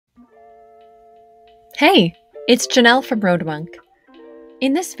Hey, it's Janelle from Roadmunk.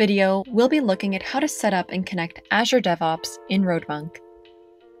 In this video, we'll be looking at how to set up and connect Azure DevOps in Roadmunk.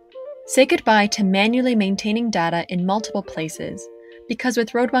 Say goodbye to manually maintaining data in multiple places, because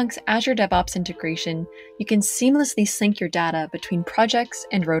with Roadmunk's Azure DevOps integration, you can seamlessly sync your data between projects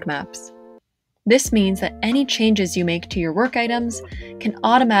and roadmaps. This means that any changes you make to your work items can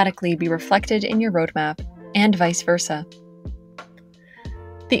automatically be reflected in your roadmap, and vice versa.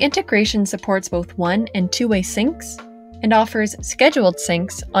 The integration supports both one- and two-way syncs and offers scheduled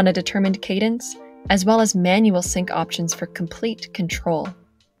syncs on a determined cadence, as well as manual sync options for complete control.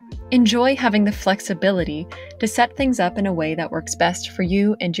 Enjoy having the flexibility to set things up in a way that works best for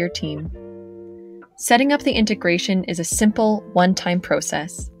you and your team. Setting up the integration is a simple, one-time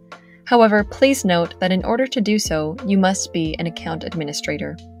process. However, please note that in order to do so, you must be an account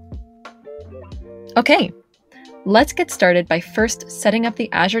administrator. Okay. Let's get started by first setting up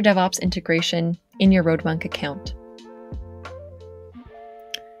the Azure DevOps integration in your Roadmunk account.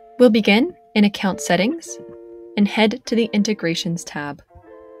 We'll begin in Account Settings and head to the Integrations tab.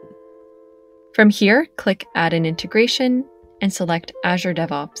 From here, click Add an Integration and select Azure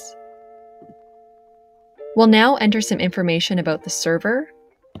DevOps. We'll now enter some information about the server,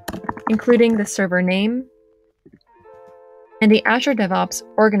 including the server name and the Azure DevOps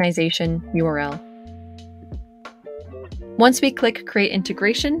organization URL. Once we click Create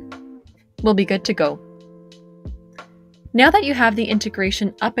Integration, we'll be good to go. Now that you have the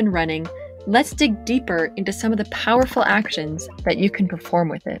integration up and running, let's dig deeper into some of the powerful actions that you can perform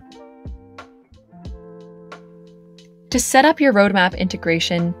with it. To set up your roadmap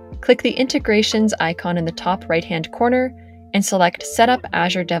integration, click the Integrations icon in the top right-hand corner and select Set up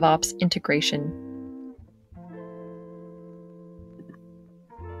Azure DevOps Integration.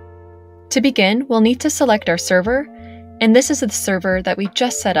 To begin, we'll need to select our server, and this is the server that we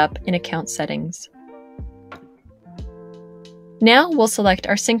just set up in Account Settings. Now we'll select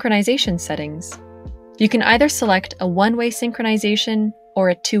our synchronization settings. You can either select a one-way synchronization or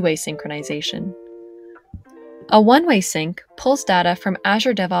a two-way synchronization. A one-way sync pulls data from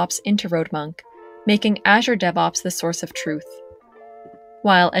Azure DevOps into Roadmunk, making Azure DevOps the source of truth,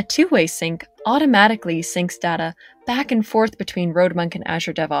 while a two-way sync automatically syncs data back and forth between Roadmunk and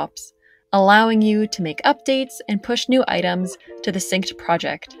Azure DevOps, allowing you to make updates and push new items to the synced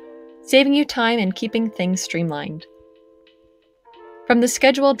project, saving you time and keeping things streamlined. From the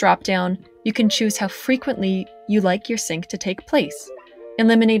Schedule dropdown, you can choose how frequently you like your sync to take place,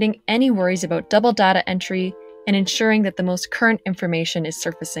 eliminating any worries about double data entry and ensuring that the most current information is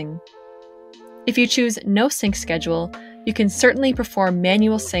surfacing. If you choose No Sync Schedule, you can certainly perform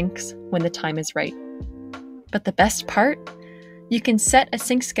manual syncs when the time is right. But the best part? You can set a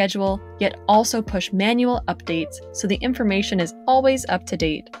sync schedule, yet also push manual updates so the information is always up to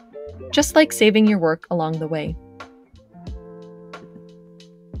date, just like saving your work along the way.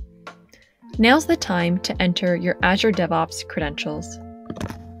 Now's the time to enter your Azure DevOps credentials.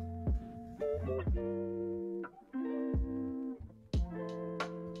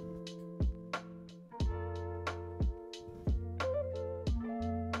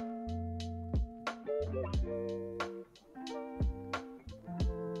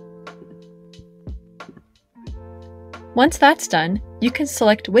 Once that's done, you can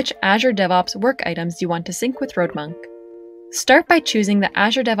select which Azure DevOps work items you want to sync with Roadmunk. Start by choosing the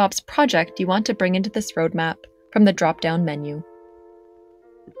Azure DevOps project you want to bring into this roadmap from the drop-down menu.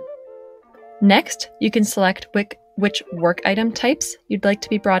 Next, you can select which work item types you'd like to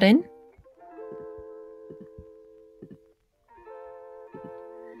be brought in.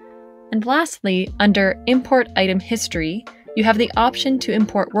 And lastly, under Import Item History, you have the option to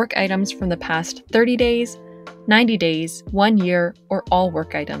import work items from the past 30 days, 90 days, 1 year, or all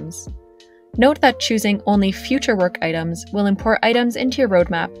work items. Note that choosing only future work items will import items into your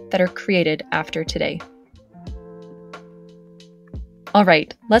roadmap that are created after today.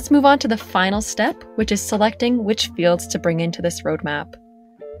 Alright, let's move on to the final step, which is selecting which fields to bring into this roadmap.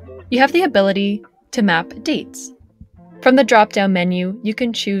 You have the ability to map dates. From the drop-down menu, you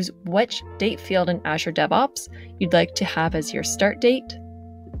can choose which date field in Azure DevOps you'd like to have as your start date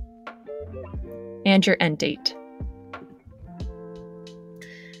and your end date.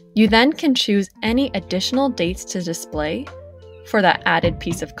 You then can choose any additional dates to display for that added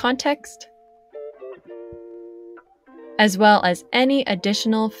piece of context, as well as any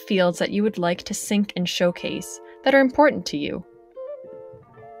additional fields that you would like to sync and showcase that are important to you.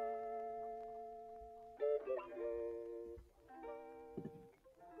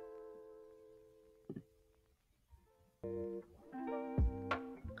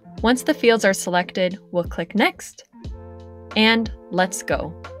 Once the fields are selected, we'll click Next, and let's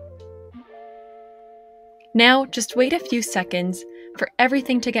go. Now, just wait a few seconds for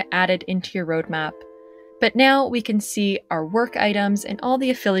everything to get added into your roadmap. But now we can see our work items and all the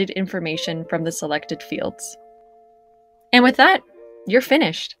affiliated information from the selected fields. And with that, you're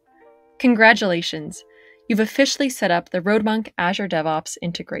finished. Congratulations! You've officially set up the Roadmunk Azure DevOps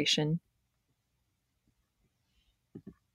integration.